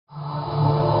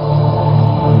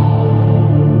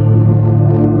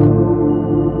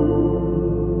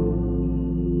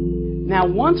Now,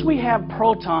 once we have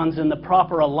protons in the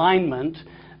proper alignment,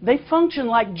 they function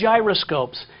like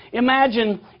gyroscopes.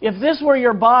 Imagine if this were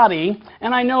your body,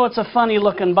 and I know it's a funny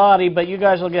looking body, but you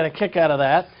guys will get a kick out of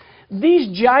that.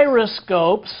 These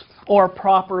gyroscopes, or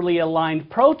properly aligned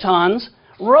protons,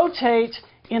 rotate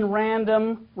in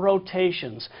random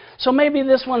rotations. So maybe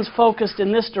this one's focused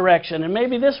in this direction, and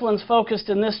maybe this one's focused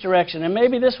in this direction, and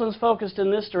maybe this one's focused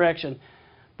in this direction.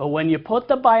 But when you put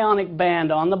the bionic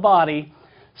band on the body,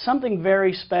 something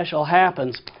very special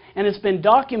happens. And it's been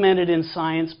documented in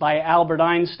science by Albert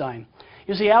Einstein.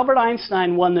 You see, Albert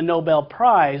Einstein won the Nobel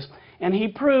Prize, and he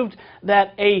proved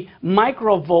that a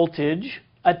microvoltage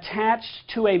attached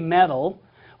to a metal,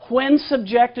 when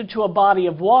subjected to a body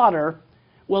of water,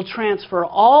 will transfer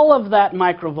all of that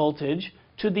microvoltage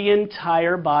to the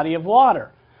entire body of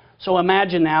water. So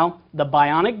imagine now the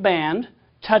bionic band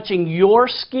touching your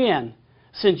skin.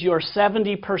 Since you're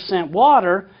 70%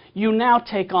 water, you now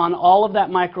take on all of that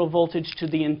microvoltage to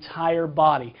the entire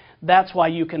body. That's why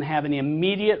you can have an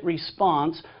immediate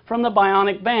response from the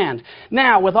bionic band.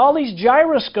 Now, with all these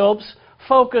gyroscopes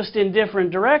focused in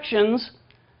different directions,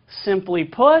 simply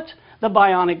put, the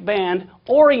bionic band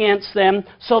orients them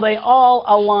so they all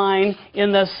align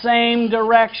in the same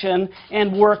direction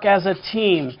and work as a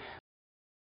team.